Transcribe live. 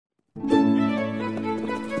You're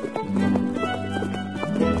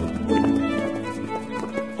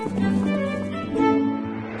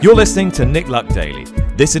listening to Nick Luck Daily.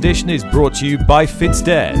 This edition is brought to you by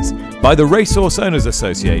FitzDares, by the Racehorse Owners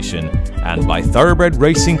Association, and by Thoroughbred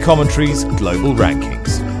Racing Commentary's Global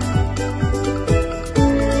Rankings.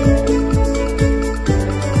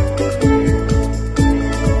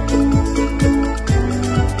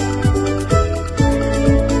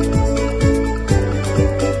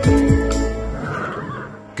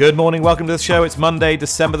 Good morning, welcome to the show. It's Monday,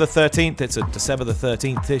 December the 13th. It's a December the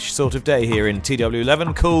 13th-ish sort of day here in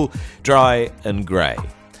TW11. Cool, dry and grey.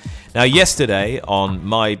 Now, yesterday on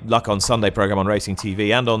my Luck on Sunday programme on Racing TV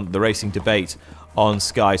and on the Racing Debate on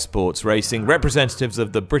Sky Sports Racing, representatives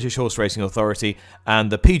of the British Horse Racing Authority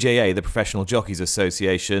and the PJA, the Professional Jockeys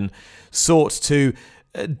Association, sought to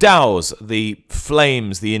douse the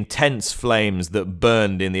flames, the intense flames that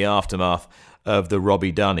burned in the aftermath of the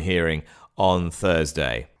Robbie Dunn hearing on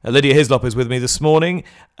Thursday. Lydia Hislop is with me this morning.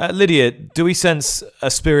 Lydia, do we sense a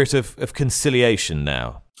spirit of conciliation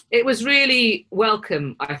now? It was really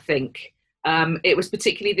welcome, I think. It was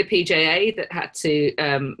particularly the PJA that had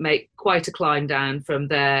to make quite a climb down from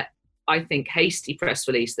their, I think, hasty press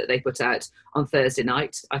release that they put out on Thursday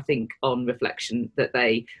night. I think on reflection that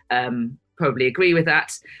they probably agree with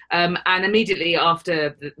that. And immediately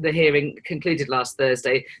after the hearing concluded last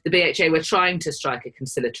Thursday, the BHA were trying to strike a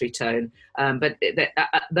conciliatory tone. But at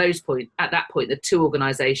that point, the two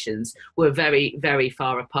organisations were very, very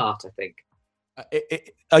far apart, I think.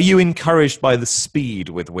 Are you encouraged by the speed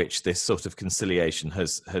with which this sort of conciliation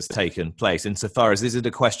has taken place, insofar as is it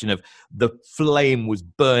a question of the flame was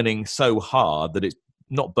burning so hard that it's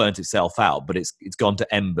not burnt itself out, but it's gone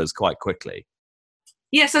to embers quite quickly?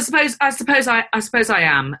 Yes, I suppose I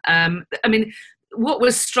am. I mean, what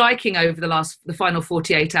was striking over the final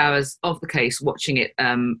 48 hours of the case, watching it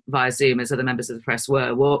via Zoom, as other members of the press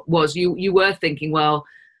was you were thinking, well,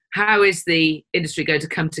 how is the industry going to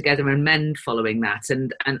come together and mend following that,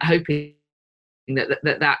 and hoping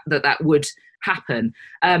that would happen.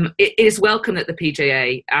 It is welcome that the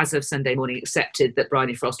PJA, as of Sunday morning, accepted that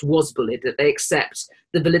Bryony Frost was bullied, that they accept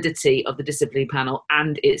the validity of the disciplinary panel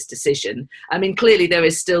and its decision. I mean, clearly there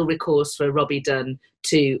is still recourse for Robbie Dunn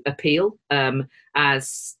to appeal.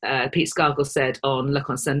 As Pete Scargill said on Luck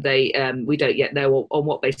on Sunday, we don't yet know on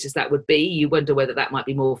what basis that would be. You wonder whether that might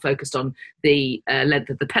be more focused on the length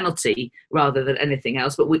of the penalty rather than anything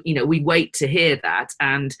else. But we wait to hear that,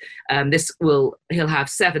 and he'll have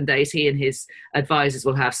 7 days. He and his advisors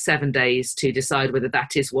will have 7 days to decide whether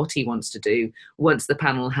that is what he wants to do once the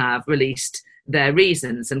panel have released their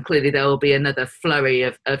reasons. And clearly there will be another flurry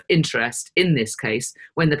of interest in this case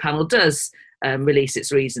when the panel does release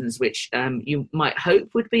its reasons, which you might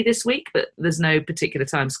hope would be this week, but there's no particular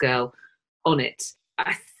timescale on it.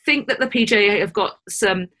 I think that the PJA have got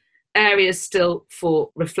some areas still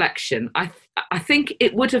for reflection. I think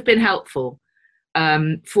it would have been helpful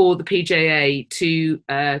for the PJA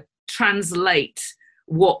to translate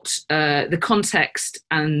what the context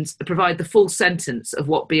and provide the full sentence of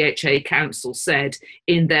what BHA counsel said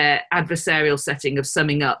in their adversarial setting of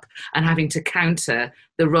summing up and having to counter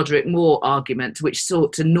the Roderick Moore argument, which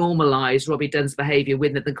sought to normalise Robbie Dunn's behaviour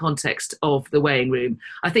within the context of the weighing room.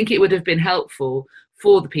 I think it would have been helpful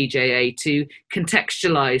for the PJA to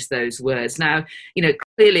contextualise those words. Now,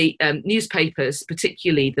 clearly newspapers,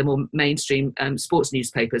 particularly the more mainstream sports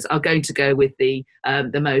newspapers, are going to go with the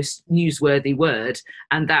most newsworthy word,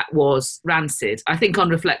 and that was rancid. I think on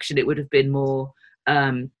reflection, it would have been more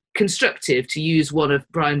constructive to use one of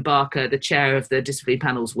Brian Barker, the chair of the disciplinary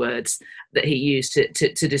panel's words that he used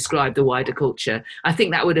to describe the wider culture. I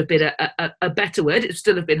think that would have been a better word. It would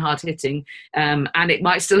still have been hard-hitting, and it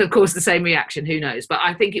might still have caused the same reaction, who knows. But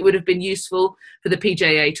I think it would have been useful for the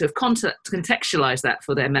PJA to have contextualised that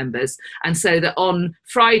for their members, and so that on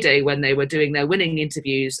Friday, when they were doing their winning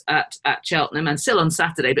interviews at Cheltenham, and still on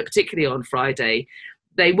Saturday, but particularly on Friday,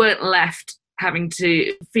 they weren't left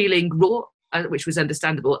feeling raw, which was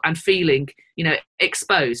understandable, and feeling,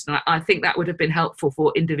 exposed. And I think that would have been helpful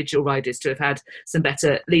for individual riders to have had some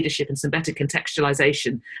better leadership and some better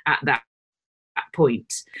contextualisation at that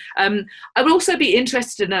point. I would also be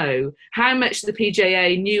interested to know how much the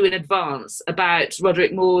PJA knew in advance about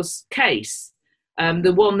Roderick Moore's case,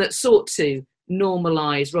 the one that sought to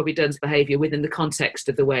normalise Robbie Dunn's behaviour within the context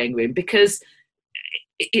of the weighing room. Because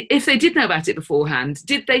if they did know about it beforehand,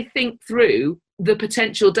 did they think through the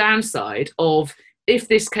potential downside of, if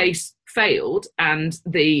this case failed and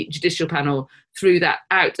the judicial panel threw that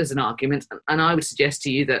out as an argument? And I would suggest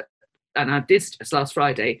to you that, and I did suggest last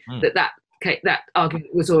Friday, that that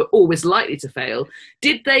argument was always likely to fail,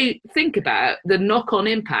 did they think about the knock-on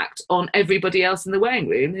impact on everybody else in the weighing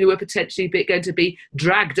room who were potentially going to be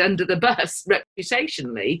dragged under the bus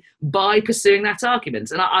reputationally by pursuing that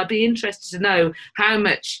argument? And I'd be interested to know how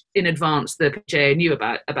much in advance the PJA knew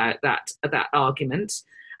about that argument.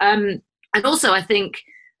 And also, I think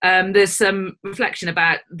there's some reflection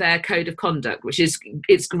about their code of conduct, which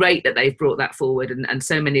it's great that they've brought that forward, and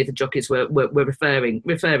so many of the jockeys were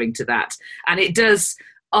referring to that, and it does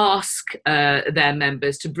ask their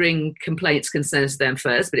members to bring complaints, concerns to them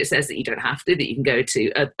first, but it says that you don't have to, that you can go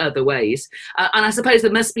to other ways. And I suppose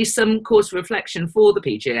there must be some cause for reflection for the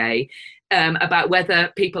PJA about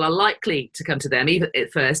whether people are likely to come to them even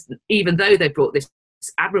at first, even though they've brought this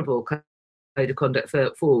admirable code of conduct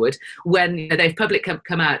forward, when they've publicly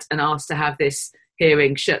come out and asked to have this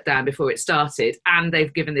hearing shut down before it started, and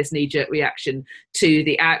they've given this knee-jerk reaction to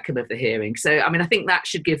the outcome of the hearing. So, I mean, I think that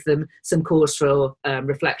should give them some cause for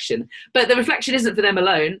reflection. But the reflection isn't for them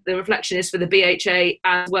alone. The reflection is for the BHA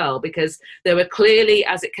as well, because there were clearly,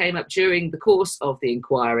 as it came up during the course of the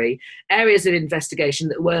inquiry, areas of investigation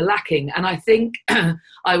that were lacking. And I think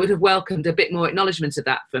I would have welcomed a bit more acknowledgement of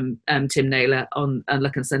that from Tim Naylor on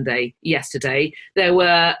Luck and Sunday yesterday. There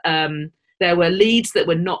were leads that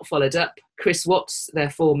were not followed up. Chris Watts, their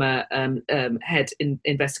former head of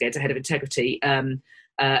integrity,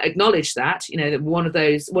 acknowledged that, that one of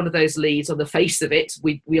those leads, on the face of it,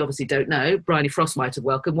 we obviously don't know. Bryony Frost might have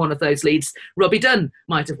welcomed one of those leads. Robbie Dunn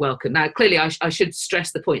might have welcomed. Now, clearly, I should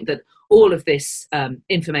stress the point that all of this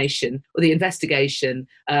information, or the investigation,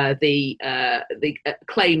 the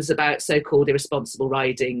claims about so-called irresponsible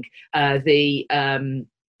riding, the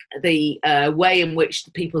way in which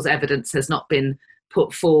people's evidence has not been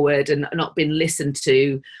put forward and not been listened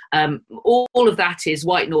to, all of that is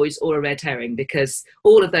white noise or a red herring, because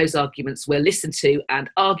all of those arguments were listened to and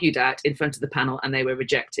argued out in front of the panel, and they were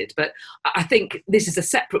rejected. But I think this is a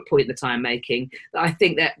separate point that I'm making. I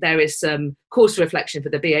think that there is some cause for reflection for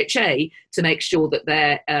the BHA to make sure that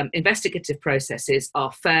their investigative processes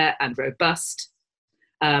are fair and robust.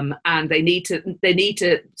 And they need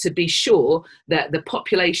to be sure that the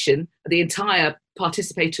population, the entire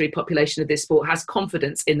participatory population of this sport, has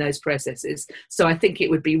confidence in those processes. So I think it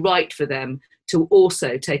would be right for them to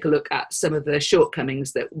also take a look at some of the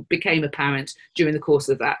shortcomings that became apparent during the course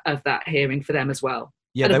of that hearing for them as well.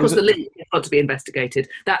 Yeah, and of course the link has got to be investigated.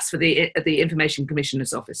 That's for the Information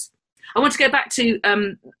Commissioner's Office. I want to go back to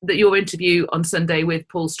your interview on Sunday with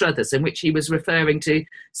Paul Struthers, in which he was referring to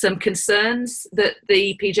some concerns that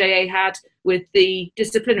the PJA had with the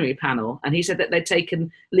disciplinary panel, and he said that they'd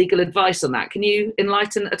taken legal advice on that. Can you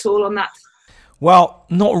enlighten at all on that? Well,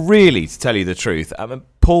 not really, to tell you the truth. I mean,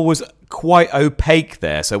 Paul was quite opaque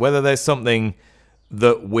there, so whether there's something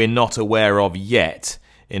that we're not aware of yet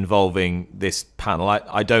involving this panel,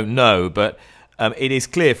 I don't know, but it is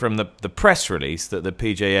clear from the press release that the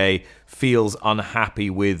PJA feels unhappy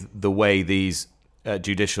with the way these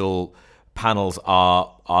judicial panels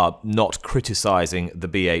are not criticising the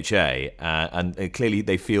BHA, and clearly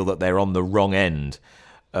they feel that they're on the wrong end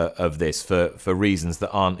of this for reasons that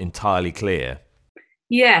aren't entirely clear.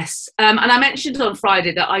 Yes, and I mentioned on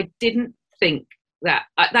Friday that I didn't think that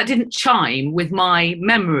didn't chime with my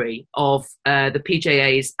memory of the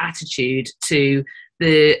PJA's attitude to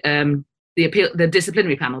the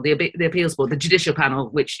disciplinary panel, the appeals board, the judicial panel,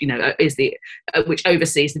 which is which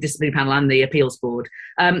oversees the disciplinary panel and the appeals board.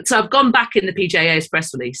 So I've gone back in the PJA's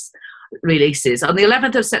press releases on the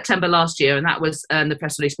 11th of September last year, and that was the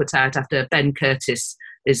press release put out after Ben Curtis'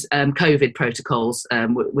 COVID protocols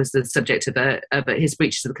was the subject of his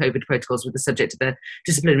breaches of the COVID protocols was the subject of a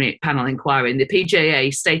disciplinary panel inquiry. And the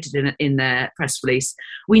PJA stated in their press release,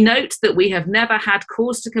 "We note that we have never had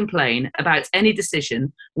cause to complain about any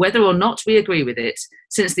decision, whether or not we agree with it,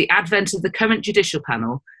 since the advent of the current judicial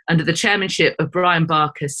panel under the chairmanship of Brian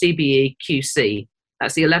Barker, CBE QC."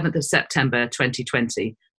 That's the 11th of September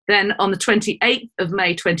 2020. Then on the 28th of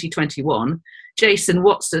May 2021, Jason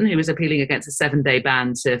Watson, who was appealing against a 7-day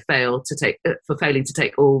ban for failing to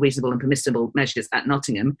take all reasonable and permissible measures at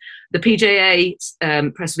Nottingham, the PJA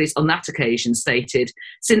press release on that occasion stated,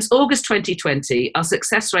 "Since August 2020, our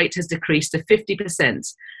success rate has decreased to 50%,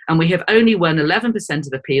 and we have only won 11%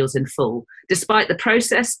 of appeals in full, despite the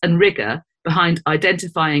process and rigour behind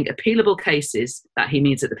identifying appealable cases," that he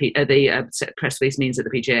means at the press release means at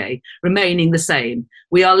the PJA, "remaining the same.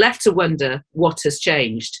 We are left to wonder what has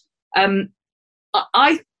changed."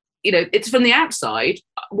 It's from the outside.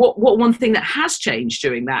 What one thing that has changed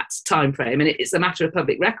during that time frame, and it's a matter of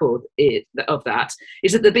public record of that,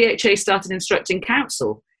 is that the BHA started instructing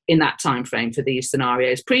counsel in that time frame for these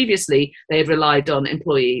scenarios. Previously, they had relied on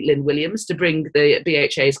employee Lynn Williams to bring the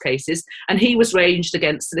BHA's cases, and he was ranged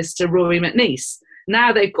against solicitor Rory McNeice.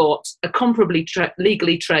 Now they've got a comparably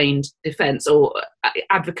legally trained defence or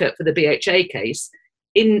advocate for the BHA case.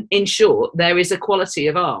 In short, there is equality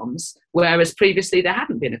of arms, whereas previously there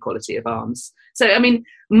hadn't been equality of arms. So, I mean,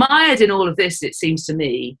 mired in all of this, it seems to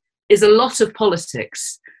me, is a lot of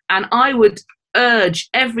politics. And I would urge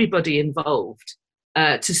everybody involved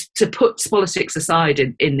to put politics aside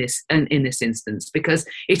in this instance, because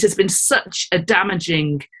it has been such a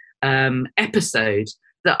damaging episode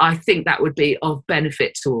that I think that would be of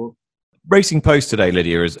benefit to all. Racing Post today,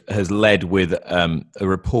 Lydia, has led with a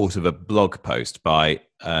report of a blog post by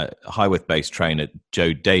Highworth-based trainer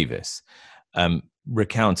Joe Davis,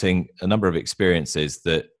 recounting a number of experiences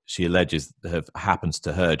that she alleges have happened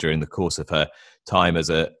to her during the course of her time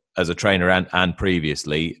as a trainer and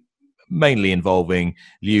previously, mainly involving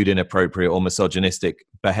lewd, inappropriate or misogynistic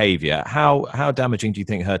behaviour. How damaging do you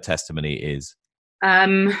think her testimony is?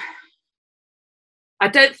 I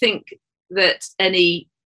don't think that any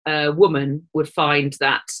woman would find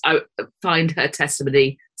her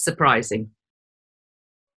testimony surprising.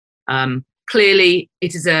 Clearly,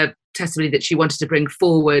 it is a testimony that she wanted to bring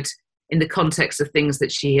forward in the context of things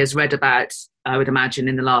that she has read about, I would imagine,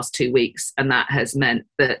 in the last 2 weeks, and that has meant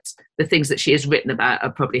that the things that she has written about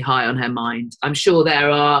are probably high on her mind. I'm sure there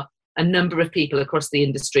are a number of people across the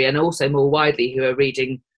industry, and also more widely, who are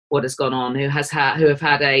reading what has gone on, who have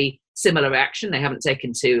had a similar reaction. They haven't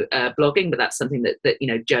taken to blogging, but that's something that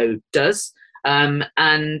Joe does. I'm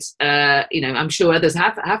sure others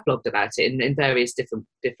have blogged about it in various different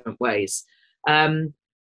ways.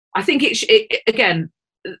 I think again,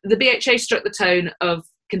 the BHA struck the tone of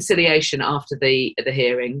conciliation after the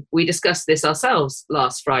hearing. We discussed this ourselves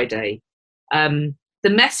last Friday. The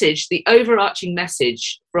message, the overarching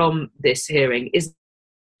message from this hearing is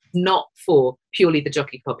not for purely the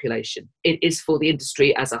jockey population. It is for the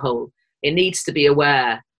industry as a whole. It needs to be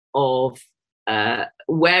aware of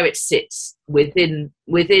where it sits within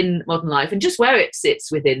modern life, and just where it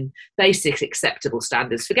sits within basic acceptable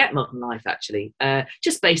standards. Forget modern life, actually.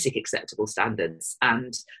 Just basic acceptable standards.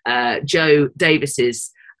 And Joe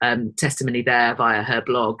Davis's testimony there via her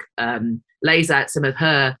blog lays out some of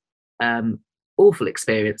her awful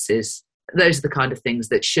experiences. Those are the kind of things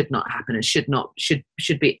that should not happen and should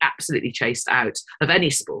be absolutely chased out of any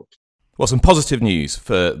sport. Well, some positive news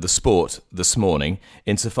for the sport this morning,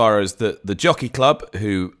 insofar as the Jockey Club,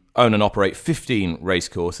 who own and operate 15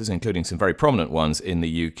 racecourses, including some very prominent ones in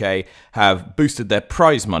the UK, have boosted their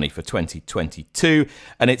prize money for 2022,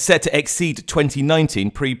 and it's set to exceed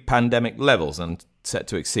 2019 pre-pandemic levels and set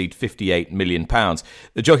to exceed £58 million.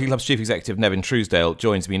 The Jockey Club's Chief Executive, Nevin Truesdale,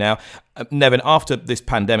 joins me now. Nevin, after this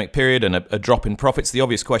pandemic period and a drop in profits, the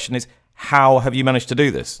obvious question is, how have you managed to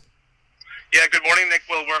do this? Yeah, good morning, Nick.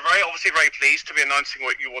 Well, we're obviously very pleased to be announcing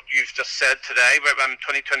what you've just said today.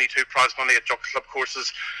 2022 prize money at Jockey Club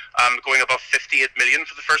courses going above 58 million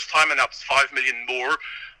for the first time, and that's 5 million more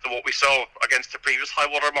than what we saw against the previous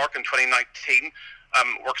high water mark in 2019.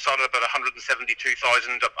 Works out at about 172,000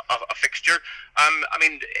 a fixture.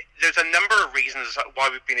 There's a number of reasons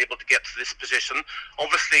why we've been able to get to this position.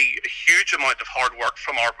 Obviously, a huge amount of hard work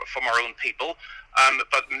from our own people.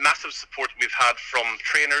 But massive support we've had from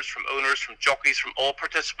trainers, from owners, from jockeys, from all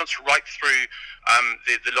participants right through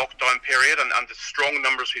the lockdown period, and the strong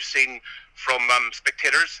numbers we've seen from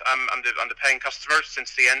spectators and the paying customers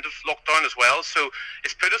since the end of lockdown as well. So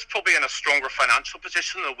it's put us probably in a stronger financial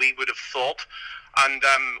position than we would have thought. And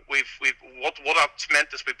what that's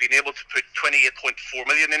meant is we've been able to put 28.4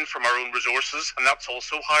 million in from our own resources, and that's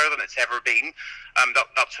also higher than it's ever been.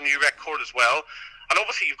 That's a new record as well. And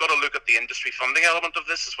obviously, you've got to look at the industry funding element of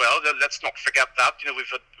this as well. Let's not forget that. We've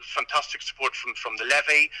had fantastic support from the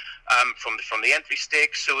levy, from the entry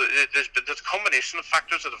stakes. So there's a combination of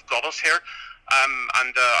factors that have got us here,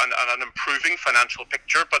 and an improving financial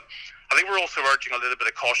picture. But I think we're also urging a little bit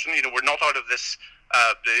of caution. We're not out of this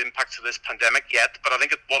the impacts of this pandemic yet. But I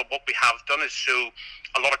think what we have done is show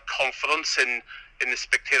a lot of confidence in the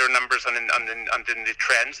spectator numbers and in the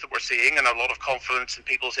trends that we're seeing, and a lot of confidence in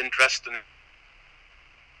people's interest and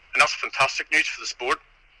that's fantastic news for the sport.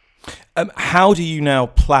 How do you now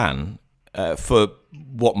plan for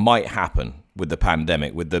what might happen with the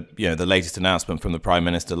pandemic, with the latest announcement from the Prime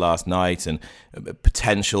Minister last night, and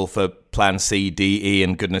potential for Plan C, D, E,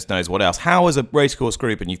 and goodness knows what else? How, as a racecourse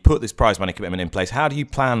group, and you've put this prize money commitment in place, how do you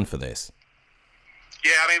plan for this?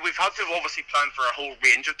 Yeah, I mean, we've had to obviously plan for a whole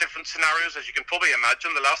range of different scenarios. As you can probably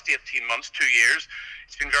imagine, the last 18 months, 2 years,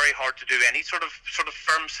 it's been very hard to do any sort of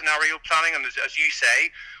firm scenario planning. And as you say,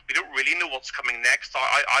 we don't really know what's coming next.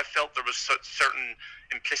 I felt there was certain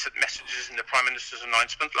implicit messages in the Prime Minister's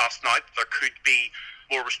announcement last night. There could be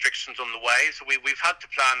more restrictions on the way. So we've had to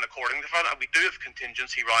plan according to that, and we do have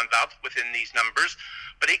contingency around that within these numbers.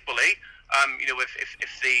 But equally,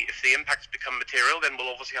 if the impacts become material, then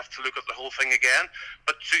we'll obviously have to look at the whole thing again.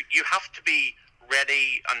 But you have to be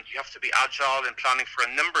ready and you have to be agile in planning for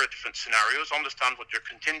a number of different scenarios, understand what your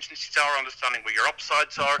contingencies are, understanding where your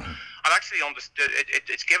upsides are, and actually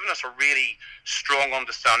it's given us a really strong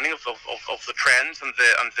understanding of the trends and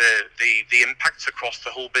the impacts across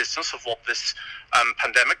the whole business of what this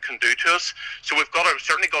pandemic can do to us. So we've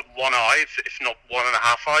certainly got one eye, if not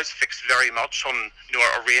 1.5 eyes, fixed very much on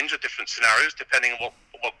a range of different scenarios, depending on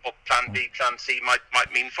what Plan B, Plan C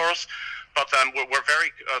might mean for us. But we're very,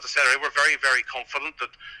 as I said earlier, we're very, very confident that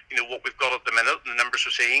what we've got at the minute, the numbers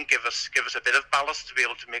we're seeing, give us a bit of ballast to be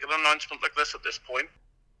able to make an announcement like this at this point.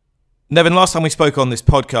 Nevin, last time we spoke on this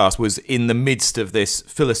podcast was in the midst of this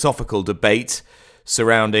philosophical debate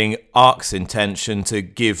surrounding ARC's intention to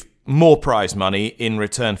give more prize money in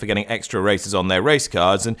return for getting extra races on their race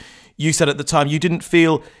cards. And you said at the time you didn't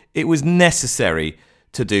feel it was necessary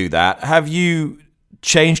to do that. Have you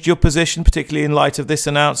changed your position, particularly in light of this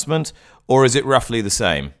announcement, or is it roughly the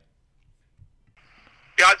same?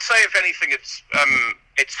 Yeah, I'd say if anything, it's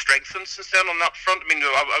strengthened since then on that front. I mean,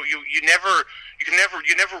 you can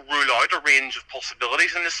never rule out a range of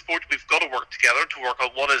possibilities in this sport. We've got to work together to work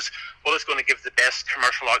out what is going to give the best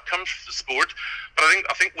commercial outcomes for the sport. But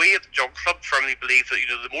I think we at the Jog Club firmly believe that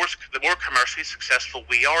the more commercially successful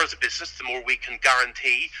we are as a business, the more we can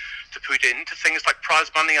guarantee to put into things like prize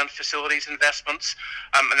money and facilities investments,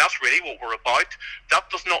 and that's really what we're about. That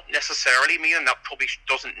does not necessarily mean, and that probably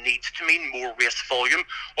doesn't need to mean, more race volume.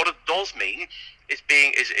 What it does mean is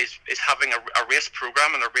having a race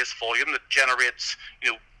program and a race volume that generates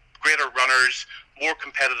greater runners, more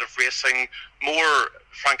competitive racing, more,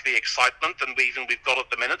 frankly, excitement than we've got at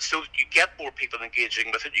the minute. So you get more people engaging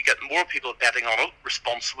with it, you get more people betting on it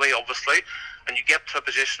responsibly, obviously, and you get to a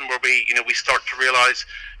position where we start to realise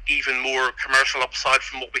even more commercial upside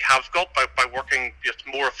from what we have got by working just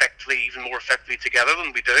even more effectively together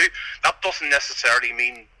than we do. That doesn't necessarily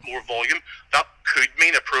mean more volume. That could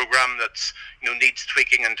mean a program that's needs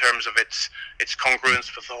tweaking in terms of its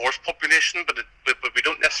congruence with the horse population, but we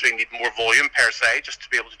don't necessarily need more volume per se just to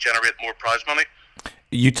be able to generate more prize money.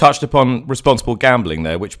 You touched upon responsible gambling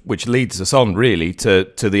there, which leads us on really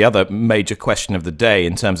to the other major question of the day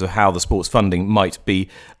in terms of how the sports funding might be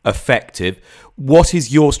effective. What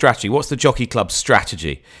is your strategy? What's the Jockey Club's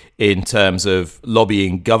strategy in terms of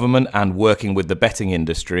lobbying government and working with the betting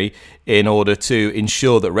industry in order to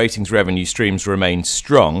ensure that ratings revenue streams remain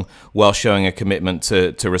strong while showing a commitment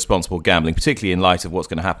to responsible gambling, particularly in light of what's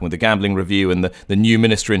going to happen with the gambling review and the new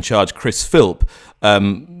minister in charge, Chris Philp,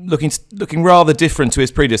 looking rather different to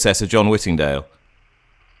his predecessor, John Whittingdale?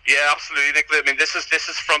 Yeah, absolutely, Nick. I mean, this is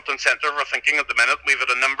front and centre of our thinking at the minute. We've had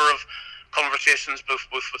a number of conversations both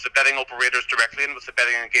with the betting operators directly and with the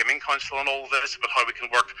Betting and Gaming Council on all of this about how we can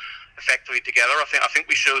work effectively together. I think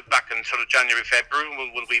we showed back in sort of January, February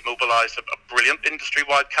when we mobilised a brilliant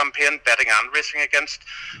industry-wide campaign, betting and racing, against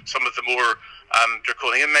some of the more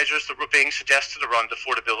draconian measures that were being suggested around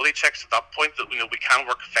affordability checks at that point, that we can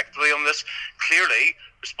work effectively on this. Clearly,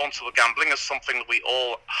 responsible gambling is something that we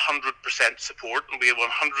all 100% support, and we 100%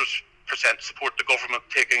 support the government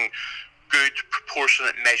taking good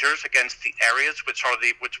proportionate measures against the areas where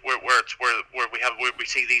we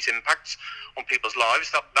see these impacts on people's lives.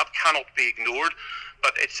 That cannot be ignored.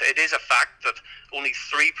 But it is a fact that only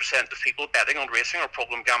 3% of people betting on racing are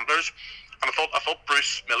problem gamblers. And I thought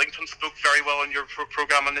Bruce Millington spoke very well in your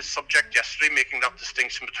programme on this subject yesterday, making that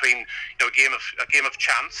distinction between a game of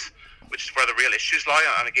chance, which is where the real issues lie,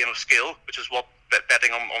 and a game of skill, which is what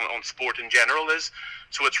betting on sport in general is.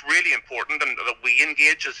 So it's really important that we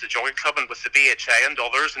engage as the Jockey Club and with the BHA and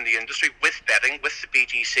others in the industry, with betting, with the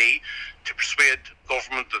BGC, to persuade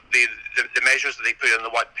government that the measures that they put in the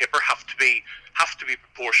white paper have to be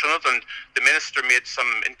proportionate. And the minister made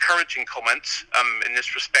some encouraging comments in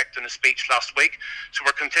this respect in a speech last week. So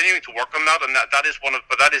we're continuing to work on that, and that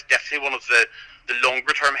is definitely one of the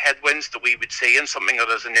longer term headwinds that we would see, and something that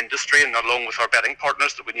as an industry and along with our betting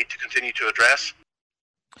partners that we need to continue to address.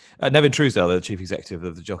 Nevin Truesdale, the chief executive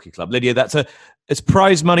of the Jockey Club. Lydia, it's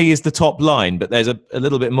prize money is the top line, but there's a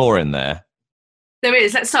little bit more in there. There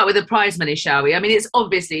is. Let's start with the prize money, shall we? I mean,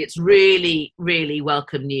 it's really, really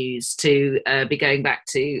welcome news to be going back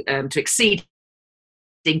to exceed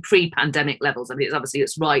pre-pandemic levels. I mean,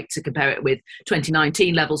 it's right to compare it with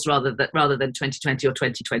 2019 levels rather than 2020 or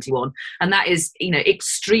 2021, and that is,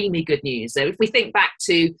 extremely good news. So if we think back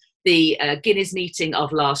to the Guineas meeting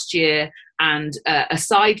of last year, and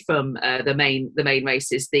aside from the main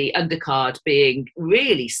races, the undercard being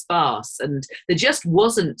really sparse, and there just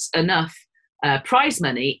wasn't enough prize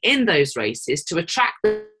money in those races to attract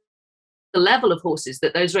the level of horses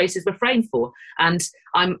that those races were framed for. And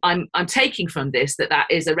I'm taking from this that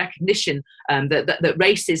is a recognition that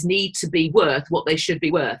races need to be worth what they should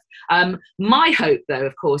be worth. My hope, though,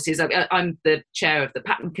 of course, is I'm the chair of the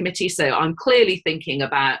patent committee, so I'm clearly thinking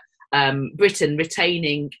about Britain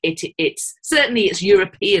retaining its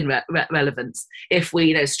European relevance if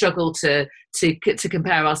we struggle to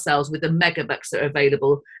compare ourselves with the megabucks that are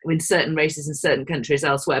available in certain races in certain countries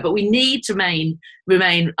elsewhere. But we need to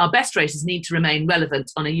remain our best races need to remain relevant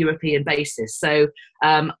on a European basis. So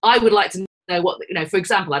I would like to know what, for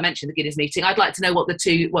example, I mentioned the Guineas meeting. I'd like to know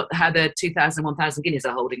how the 2,000, 1,000 guineas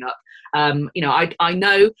are holding up. I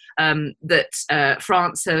know that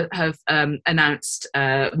France have announced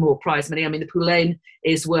more prize money. I mean, the Poulain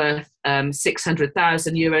is worth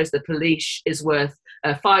 €600,000. The Pouliche is worth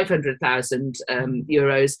 500,000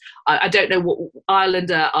 euros. I don't know what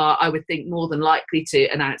Ireland are. I would think more than likely to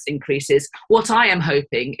announce increases. What I am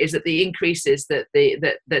hoping is that the increases, that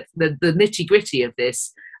the nitty gritty of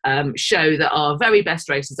this show that our very best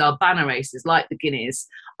races, our banner races like the Guineas,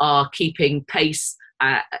 are keeping pace,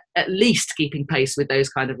 at least keeping pace with those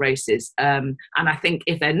kind of races. And I think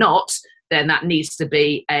if they're not, then that needs to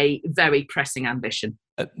be a very pressing ambition.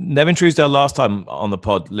 Nevin Truesdale last time on the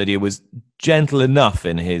pod, Lydia, was gentle enough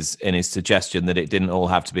in his suggestion that it didn't all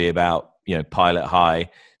have to be about pilot high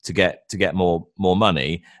to get more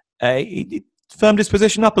money. He firmed his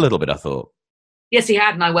position up a little bit, I thought. Yes, he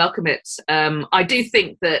had, and I welcome it. I do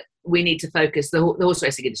think that we need to focus, the horse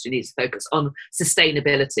racing industry needs to focus on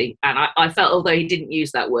sustainability. And I felt, although he didn't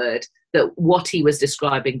use that word, that what he was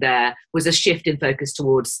describing there was a shift in focus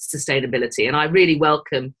towards sustainability. And I really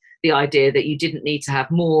welcome the idea that you didn't need to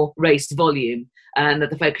have more race volume, and that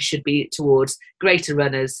the focus should be towards greater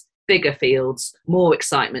runners, bigger fields, more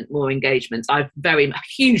excitement, more engagement. I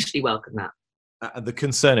hugely welcome that. The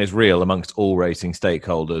concern is real amongst all racing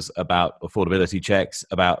stakeholders about affordability checks,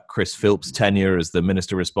 about Chris Philp's tenure as the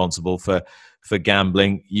minister responsible for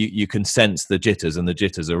gambling. You can sense the jitters, and the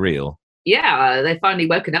jitters are real. Yeah, they've finally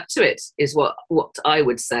woken up to it, is what I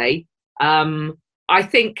would say. I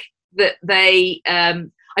think that they...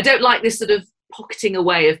 I don't like this sort of pocketing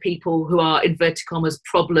away of people who are, inverted commas,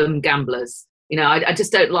 problem gamblers. I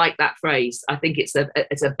just don't like that phrase. I think it's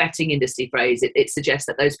a betting industry phrase. It suggests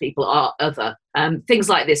that those people are other. Things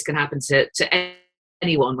like this can happen to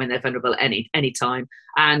anyone when they're vulnerable at any time.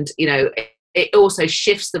 And, it also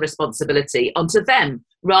shifts the responsibility onto them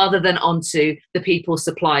rather than onto the people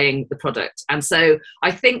supplying the product. And so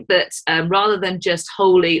I think that rather than just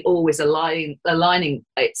wholly always aligning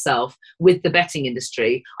itself with the betting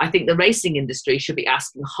industry, I think the racing industry should be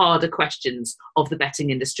asking harder questions of the betting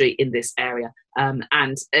industry in this area.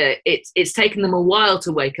 It's taken them a while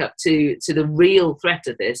to wake up to the real threat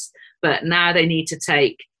of this, but now they need to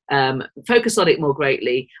focus on it more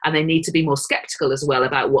greatly, and they need to be more sceptical as well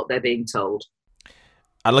about what they're being told.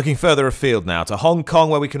 And looking further afield now to Hong Kong,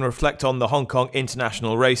 where we can reflect on the Hong Kong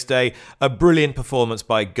International Race Day. A brilliant performance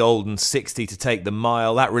by Golden 60 to take the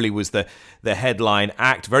mile. That really was the headline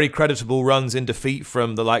act. Very creditable runs in defeat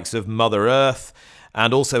from the likes of Mother Earth,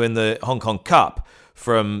 and also in the Hong Kong Cup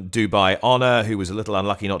from Dubai Honour, who was a little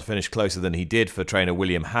unlucky not to finish closer than he did for trainer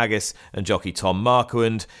William Haggis and jockey Tom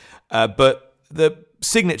Marquand. But the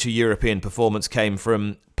signature European performance came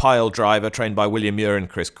from Pile Driver, trained by William Muir and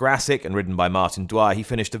Chris Grassick and ridden by Martin Dwyer. He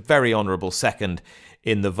finished a very honourable second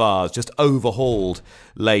in the Vase, just overhauled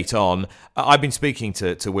late on. I've been speaking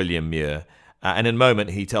to William Muir, and in a moment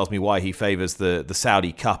he tells me why he favours the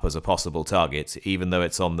Saudi Cup as a possible target, even though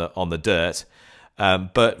it's on the dirt.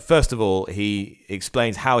 But first of all, he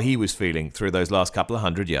explains how he was feeling through those last couple of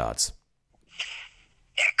 100 yards.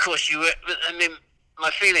 Yeah, of course, my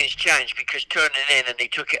feelings changed because turning in and he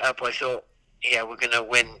took it up, I thought, yeah, we're going to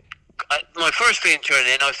win. My first feeling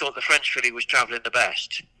turning in, I thought the French filly was travelling the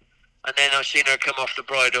best. And then I seen her come off the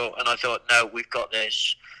bridle and I thought, no, we've got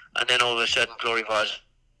this. And then all of a sudden, Glory Vase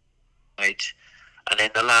made. And then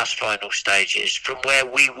the last final stages, from where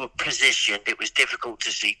we were positioned, it was difficult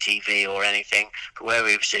to see TV or anything. But where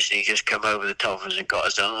we were positioned, he just come over the top of us and got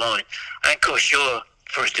us on line. And of course, you're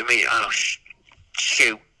first to meet,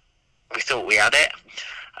 shoot. We thought we had it.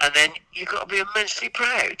 And then you've got to be immensely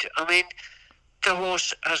proud. I mean, the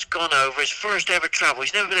horse has gone over his first ever travel.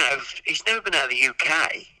 He's never been out of the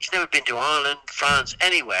UK. He's never been to Ireland, France,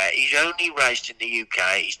 anywhere. He's only raced in the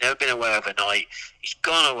UK. He's never been away overnight. He's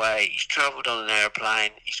gone away. He's travelled on an airplane.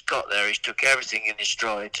 He's got there. He's took everything in his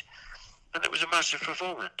stride, and it was a massive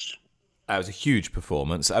performance. That was a huge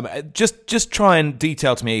performance. Just try and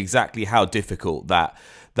detail to me exactly how difficult that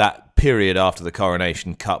period after the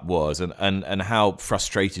Coronation Cup was, and how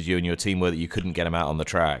frustrated you and your team were that you couldn't get him out on the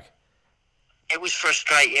track. It was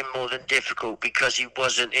frustrating more than difficult because he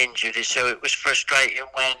wasn't injured. So it was frustrating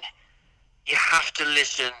when you have to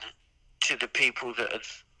listen to the people that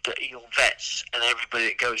your vets and everybody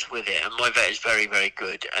that goes with it. And my vet is very, very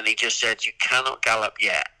good. And he just said, you cannot gallop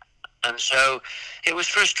yet. And so it was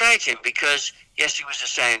frustrating because, yes, he was a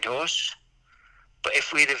sound horse. But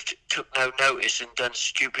if we'd have took no notice and done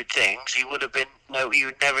stupid things, he would have been,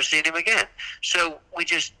 you'd never seen him again. So we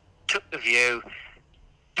just took the view,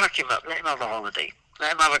 pack him up, let him have a holiday,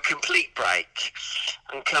 let him have a complete break,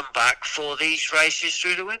 and come back for these races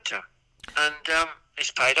through the winter. And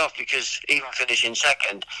it's paid off because even finishing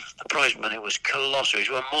second, the prize money was colossal. He's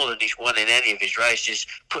won more than he's won in any of his races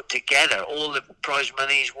put together. All the prize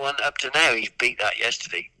money he's won up to now, he's beat that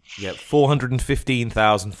yesterday. Yeah,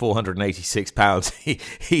 £415,486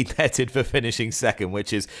 he netted for finishing second,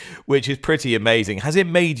 which is pretty amazing. Has it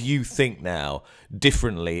made you think now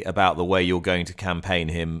differently about the way you're going to campaign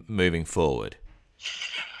him moving forward?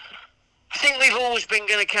 I think we've always been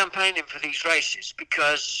going to campaign him for these races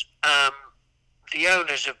because the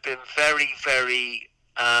owners have been very, very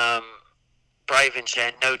brave in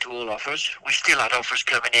saying no to all offers. We still had offers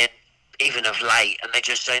coming in, even of late, and they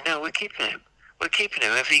just say, no, we're keeping him. We're keeping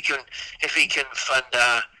him if he can fund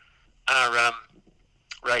our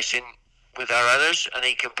racing with our others, and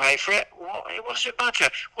he can pay for it. What does it matter?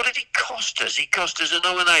 What did he cost us? He cost us a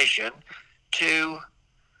nomination to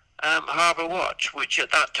Harbour Watch, which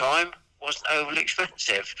at that time wasn't overly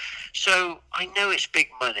expensive. So I know it's big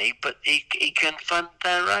money, but he can fund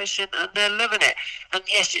their racing, and they're loving it. And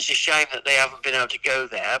yes, it's a shame that they haven't been able to go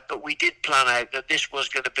there, but we did plan out that this was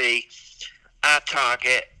going to be our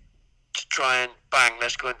target. To try and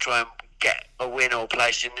let's go and try and get a win or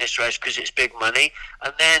place in this race because it's big money.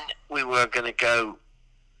 And then we were going to go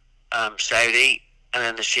Saudi and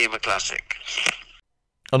then the Shima Classic.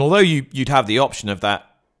 And although you'd have the option of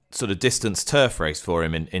that sort of distance turf race for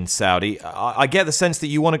him in Saudi, I get the sense that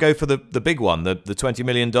you want to go for the big one, the $20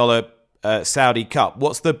 million Saudi Cup.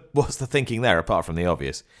 What's the thinking there, apart from the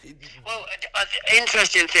obvious? Well,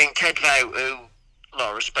 interesting thing, Ted Vout, who, a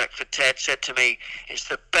lot of respect for Ted, said to me it's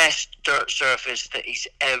the best dirt surface that he's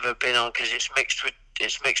ever been on because it's mixed with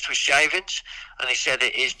shavings, and he said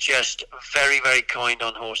it is just very, very kind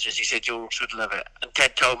on horses. He said yours would love it, and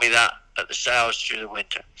Ted told me that at the sales through the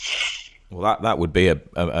winter. Well, that would be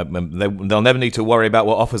they'll never need to worry about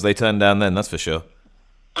what offers they turn down then, that's for sure.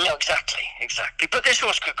 No, exactly. But this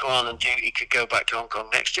horse could go on and he could go back to Hong Kong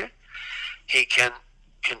next year. He can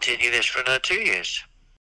continue this for another 2 years.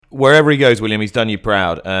 Wherever he goes, William, he's done you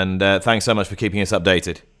proud, and thanks so much for keeping us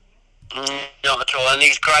updated. Not at all, and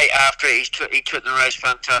he's great after it. He took the race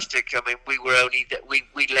fantastic. I mean, we were only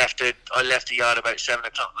we left it. I left the yard about 7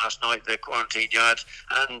 o'clock last night, the quarantine yard,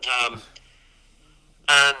 and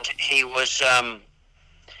he was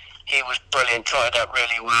brilliant. Trotted up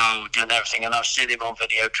really well, done everything, and I've seen him on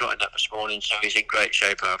video trotting up this morning, so he's in great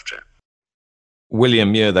shape after it.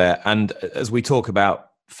 William Muir there, and as we talk about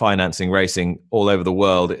financing racing all over the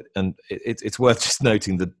world, and it's worth just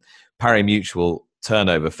noting the pari-mutuel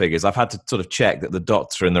turnover figures. I've had to sort of check that the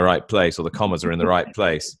dots are in the right place or the commas are in the right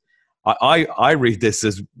place. I read this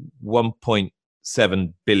as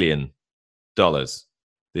 $1.7 billion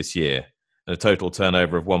this year, and a total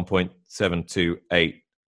turnover of 1.728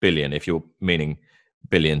 billion, if you're meaning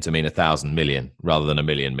billion to mean 1,000 million rather than a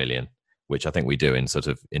million, which I think we do in sort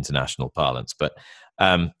of international parlance. But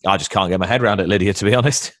I just can't get my head around it, Lydia, to be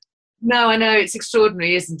honest. No, I know, it's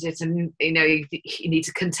extraordinary, isn't it? And you need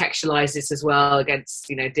to contextualize this as well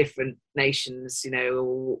against different nations.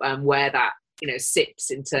 Where that sits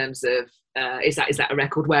in terms of is that a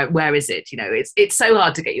record? Where is it? It's so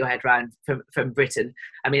hard to get your head around from Britain.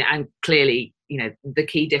 I mean, and clearly the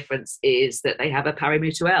key difference is that they have a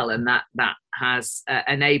pari-mutuel, and that has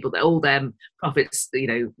enabled all their profits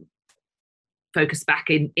focus back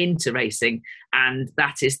into racing, and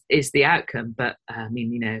that is the outcome. But I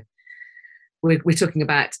mean, we're talking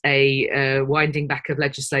about a winding back of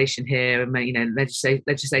legislation here, and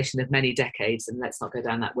legislation of many decades, and let's not go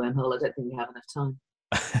down that wormhole. I don't think we have enough time.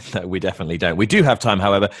 No, we definitely don't. We do have time,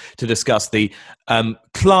 however, to discuss the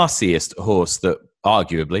classiest horse that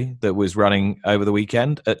was running over the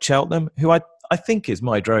weekend at Cheltenham, who I think is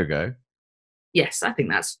My Drogo. Yes, I think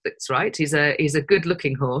that's right. He's a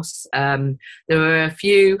good-looking horse. There were a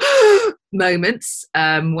few moments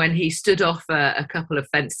when he stood off a couple of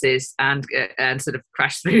fences and sort of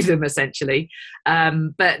crashed through them, essentially.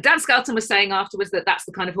 But Dan Skelton was saying afterwards that that's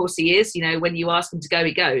the kind of horse he is. You know, when you ask him to go,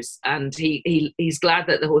 he goes, and he's glad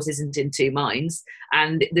that the horse isn't in two minds,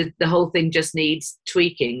 and the whole thing just needs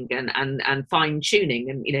tweaking and fine-tuning.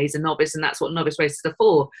 And you know, he's a novice, and that's what novice races are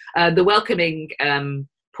for. The welcoming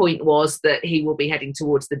point was that he will be heading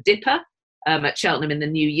towards the Dipper at Cheltenham in the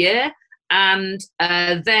new year, and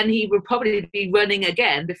then he will probably be running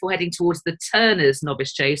again before heading towards the Turners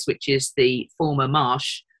Novice Chase, which is the former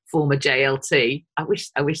Marsh, former JLT. I wish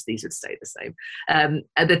these would stay the same.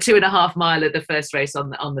 The 2.5 mile of the first race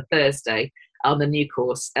on the Thursday on the new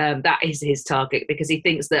course. That is his target, because he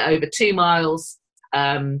thinks that over 2 miles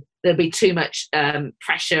there'll be too much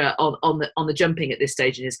pressure on the jumping at this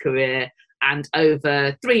stage in his career. And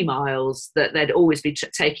over 3 miles, that they'd always be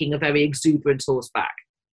taking a very exuberant horse back.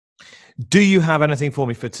 Do you have anything for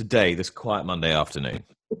me for today, this quiet Monday afternoon?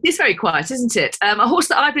 It's very quiet, isn't it? A horse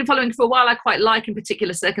that I've been following for a while, I quite like in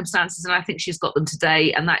particular circumstances, and I think she's got them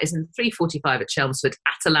today, and that is in 3:45 at Chelmsford,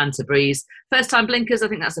 Atalanta Breeze. First time blinkers, I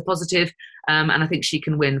think that's a positive, and I think she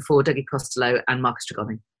can win for Dougie Costello and Marcus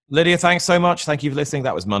Dragoni. Lydia, thanks so much. Thank you for listening.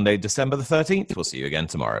 That was Monday, December the 13th. We'll see you again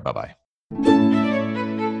tomorrow. Bye-bye.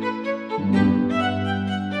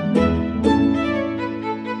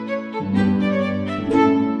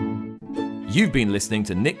 You've been listening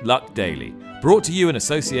to Nick Luck Daily, brought to you in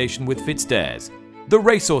association with FitzDares, the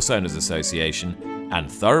Racehorse Owners Association,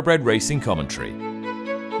 and Thoroughbred Racing Commentary.